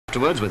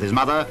Afterwards, with his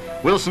mother,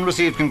 Wilson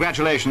received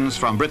congratulations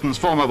from Britain's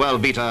former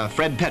world beater,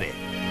 Fred Perry.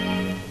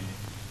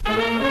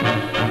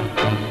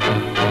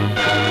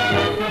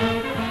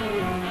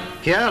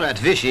 Here at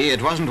Vichy,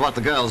 it wasn't what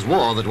the girls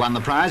wore that won the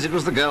prize, it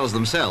was the girls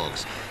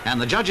themselves. And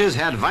the judges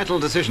had vital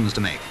decisions to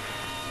make.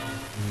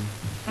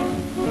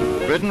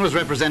 Britain was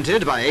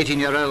represented by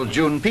 18-year-old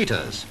June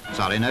Peters.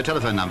 Sorry, no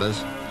telephone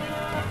numbers.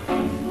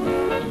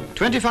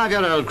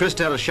 25-year-old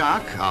Christelle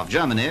Schark of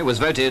Germany was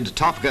voted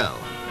top girl.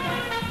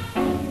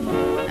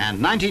 And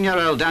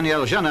 19-year-old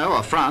Danielle Jeannot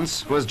of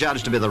France was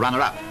judged to be the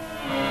runner-up.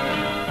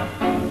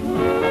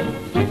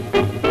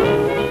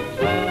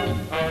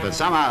 But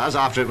some hours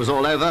after it was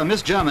all over,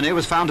 Miss Germany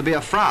was found to be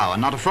a Frau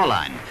and not a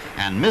Fräulein.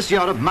 And Miss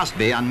Europe must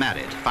be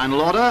unmarried. Final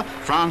order,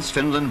 France,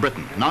 Finland,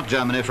 Britain. Not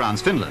Germany,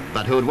 France, Finland.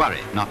 But who'd worry?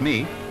 Not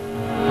me.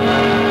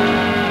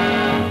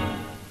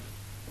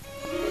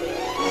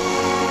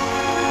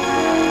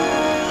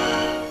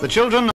 The children